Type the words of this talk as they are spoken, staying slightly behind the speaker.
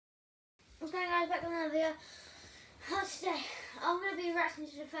What's going on, guys? Back on another video. Today, I'm going to be reacting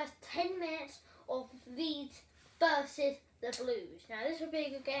to the first 10 minutes of Leeds versus the Blues. Now, this will be a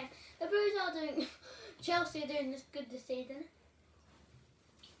good game. The Blues are doing, Chelsea are doing this good this season.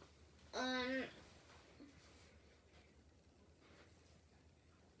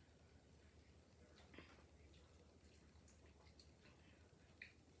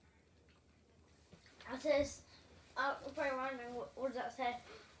 It says, very wondering, what does that say?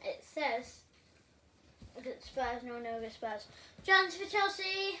 It says, look at Spurs, no one knows Spurs. Chance for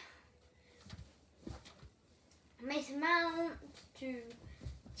Chelsea. Mason Mount to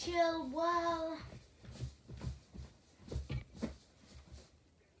Chilwell.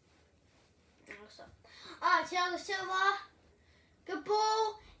 Thiago Silva. Good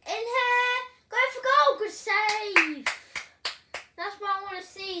ball in here. Going for goal. Good save. That's what I want to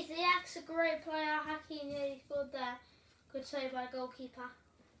see. Ziyech's a great player. Hakim nearly scored there. Good save by the goalkeeper.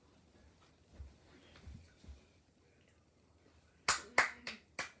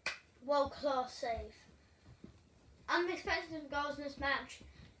 World class save. I'm expecting some goals in this match.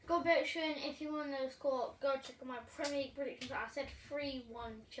 Goal prediction, if you want to score, go check out my Premier League predictions. I said 3-1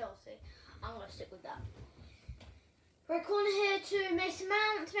 Chelsea. I'm going to stick with that. Right corner here to Mason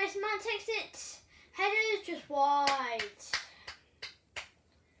Mount. Mason Mount takes it. Headers just wide.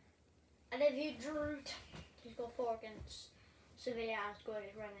 Olivier Giroud. He's got 4 against Sevilla and scored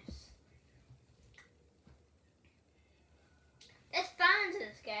his Rennes. There's fans in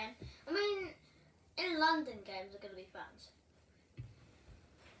this game. I mean, in London games are going to be fans.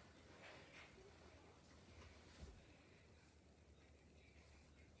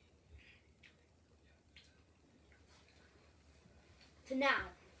 For now,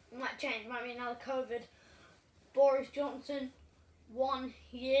 it might change. Might be another COVID. Boris Johnson, 1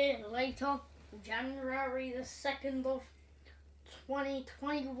 year later, January the 2nd of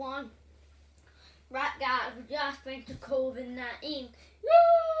 2021. Right, guys, we just went to COVID-19.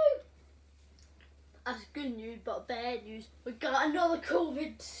 Woo! That's good news, but bad news. We got another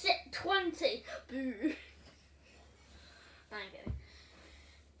COVID-20. Boo. I'm kidding.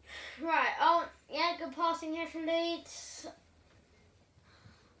 Right, oh, yeah, good passing here from Leeds.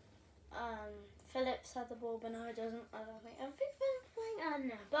 Phillips had the ball, but no, he doesn't. I think Phillips playing. I don't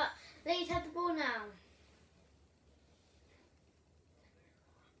know, but Leeds had the ball now.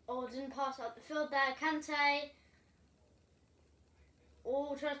 Oh, didn't pass up the field there. Kante.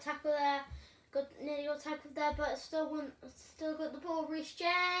 Oh, tried to tackle there. Nearly got tackled there, but still got the ball. Reece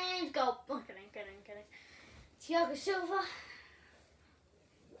James. Goal. Oh, kidding. Thiago Silva.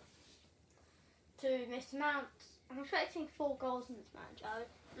 To Mr. Mount. I'm expecting 4 goals in this match.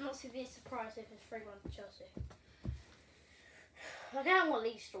 I'm not going to be surprised if it's 3-1 Chelsea. I don't want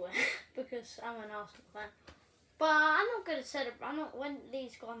Leeds to win because I'm an Arsenal fan. But I'm not going to celebrate. When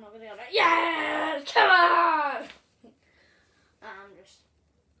Leeds go, I'm not going to go like, yes, come on! I'm just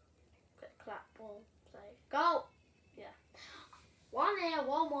quick clap ball, say goal. Yeah. 1-0,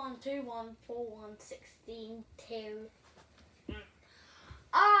 1-1, 2-1, 4-1, 16, 2.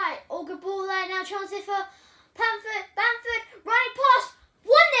 Alright, all good ball there now. Chance for Bamford, running past.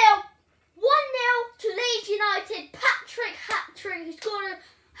 1-0 to Leeds United. Patrick hat-trick. He scored a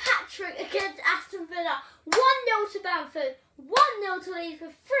hat-trick against Aston Villa. 1-0 to Bamford. 1-0 to Leeds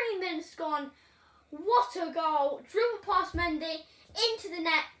with 3 minutes gone. What a goal. Dribble past Mendy into the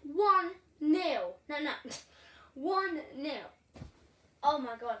net. 1-0. No. 1-0. Oh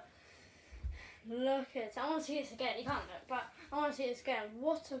my god. Look at it. I want to see this again. You can't look, but I want to see this again.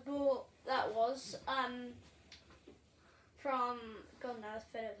 What a ball that was. From, God knows,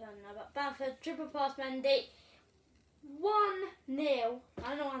 Phillips, I don't know, but Bamford, triple pass Mendy, 1-0, I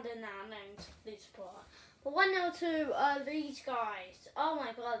don't know what I'm doing now, I'm named Leeds supporter, but 1-0 to these guys. Oh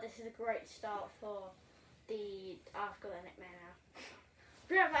my god, this is a great start for the, I've got their nickname now.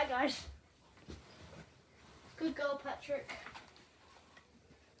 Be right back, guys. Good goal, Patrick.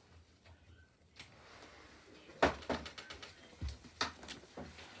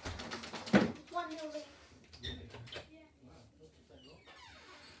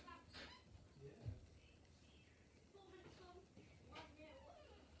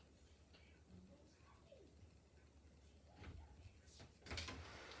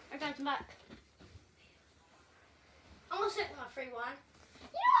 I'm back. I'm going to stick with my 3-1. You know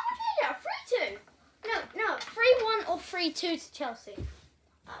what, I'm going to do that. 3-2. No, 3-1 or 3-2 to Chelsea.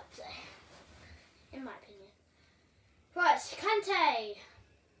 I'd say. In my opinion. Right, Kante.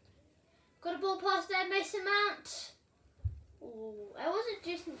 Got a ball past there, Mason Mount. Ooh, it was a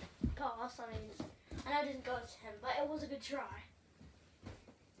decent pass. I know it didn't go to him, but it was a good try.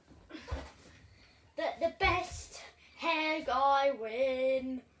 The best hair guy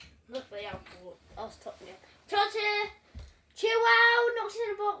win. Look for the outro. Chelsea. Chilwell knocked it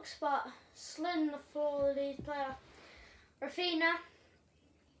in the box, but slid on the floor. The Leeds player. Rafinha.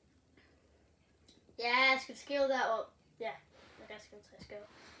 Yes, good skill that one. Yeah, I guess I can say skill.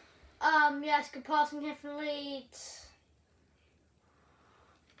 Yes, good passing here from Leeds.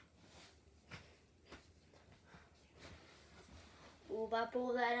 All bad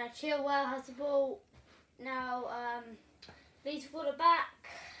ball there. Now Chilwell has the ball. Now Leeds got it back.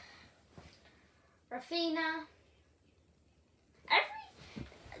 Rafinha.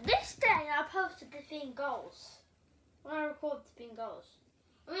 This day I posted the being goals. When I recorded the being goals.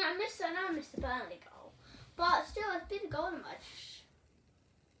 I mean, I know I missed the Burnley goal, but still, it's been a goal match.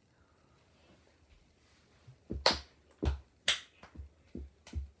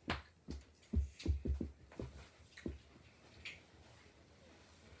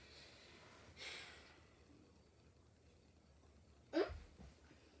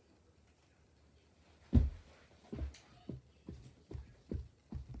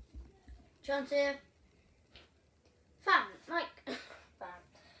 Chance here.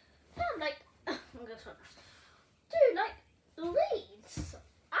 Dude, like, Leeds,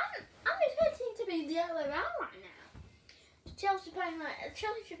 I'm expecting to be the other way around right now. Chelsea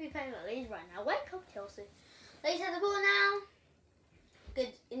should be playing like Leeds right now. Wake up, Chelsea. Leeds have the ball now.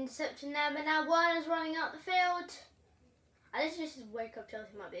 Good interception there, but now Werner's running out the field. And this is just wake up,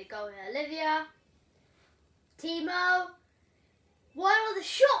 Chelsea might be a goal here. Olivia. Timo. One with a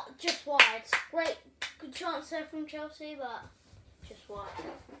shot just wide. Great, good chance there from Chelsea, but just wide.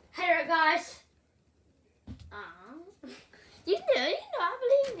 Header it, guys. You know, I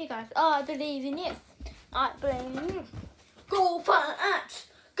believe in you guys. Oh, I believe in you. I believe in you. Go fans!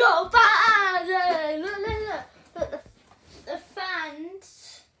 Go fans! Look, the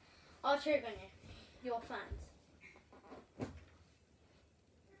fans are cheering on you. Your fans.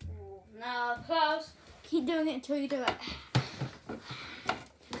 Ooh, now close. Keep doing it until you do it.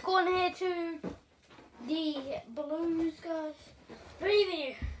 Go on here to the Blues, guys. Believe in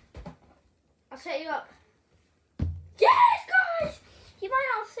you. I'll set you up. Yes, guys! You might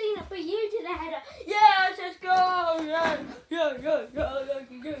not have seen it, but you did a header. Yes, let's go! Yeah.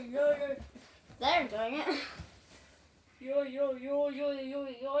 They're enjoying it. Yo.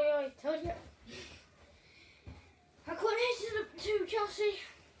 Told you. I couldn't hit to Chelsea.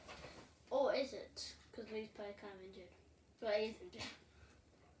 Or is it? Because Leeds player kind of injured. But he is injured.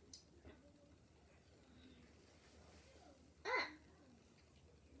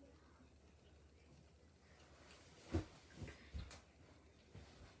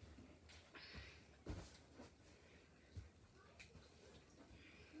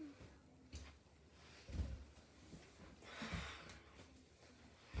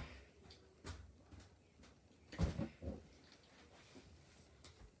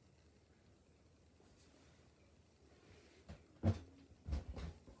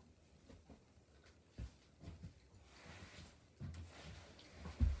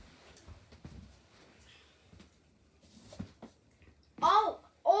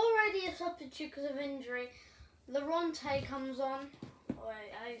 Substitute because of injury. Laronte comes on. Oh,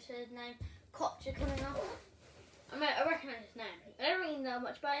 wait, how you say his name? Koch coming on. I mean, I recognise his name. I don't really know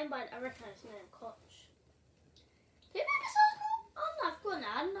much about him, but I recognise his name, Koch. Do you remember Arsenal? Oh no, I forgot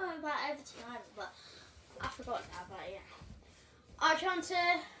now. I don't know about Everton either, but I forgot now. But yeah. I trying to.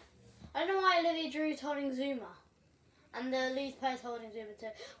 I don't know why Olivia Drew's holding Zuma, and the Leeds player's holding Zuma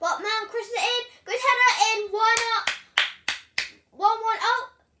too. But man, Chris is in. Good header in. 1-1. 1-1. Oh.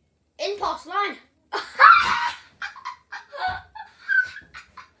 In pass line.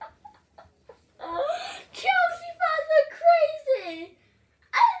 Chelsea fans are crazy.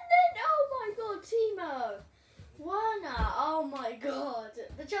 And then, oh my god, Timo. Werner, oh my god.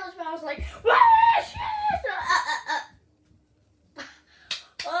 The Chelsea fan was like, that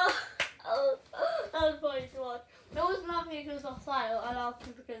was funny to watch. I wasn't laughing because it was offside. I laughed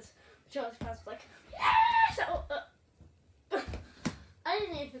because the Chelsea fans were like, yes! I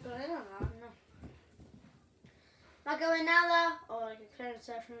didn't even go in on that, no. Am I going now though? Oh, like a clearance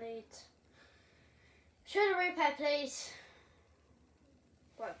there from Leeds. Show the replay, please.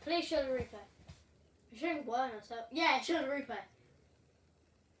 Right, please show the replay. I'm showing Werner, so yeah, show the replay.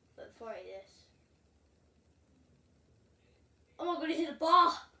 But before I do this. Oh my god, he's in the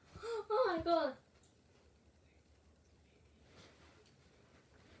bar! Oh my god.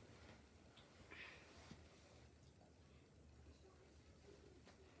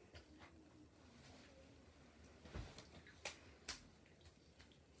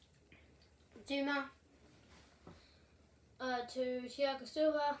 Zuma to Thiago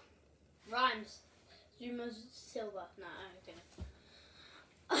Silva. Rhymes. Zuma's Silva. No, okay.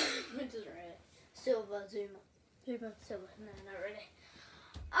 It doesn't really. Silva, Zuma. Silva. No, not really.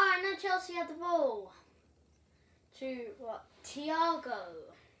 Alright, now Chelsea had the ball. To what?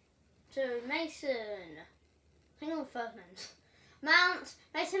 Thiago. To Mason. Hang on, first names. Mount.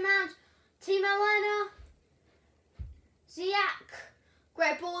 Mason Mount. Timo Werner. Ziyech.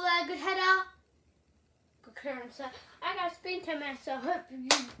 Great ball there. Good header. Good clearance there. I guys, it's been 10 minutes, so I hope you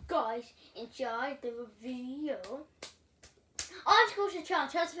guys enjoyed the video. On to go to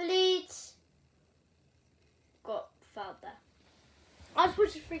Chelsea for Leeds. Got fouled there. I just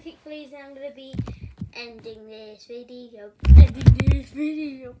watched a free kick for Leeds and I'm going to be ending this video.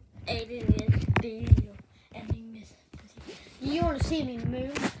 You want to see me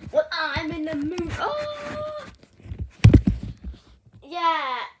move? Well, I'm in the mood. Oh!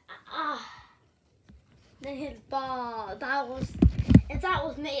 Yeah. Then hit the bar. If that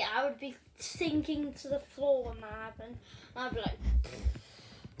was me, I would be sinking to the floor when that happened. I'd be like,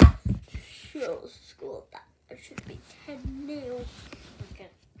 sure, scored that. It should be 10-0. Okay.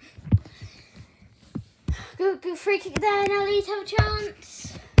 Good free kick there. Now Leeds have a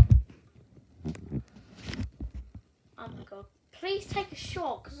chance. Oh my god. Please take a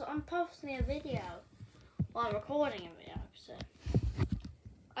shot because I'm posting a video. Well, I'm recording a video. So.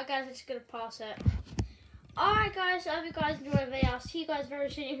 Alright guys, I'm just going to pass it. Alright guys, I hope you guys enjoyed the video. I'll see you guys very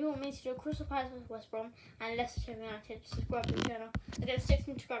soon. If you want me to do Crystal Palace vs West Brom and Leicester United, subscribe to the channel. I get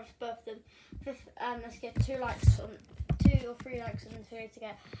 16 subscribers for both of them. Let's get 2 or 3 likes on this video to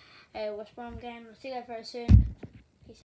get a West Brom game. I'll see you guys very soon.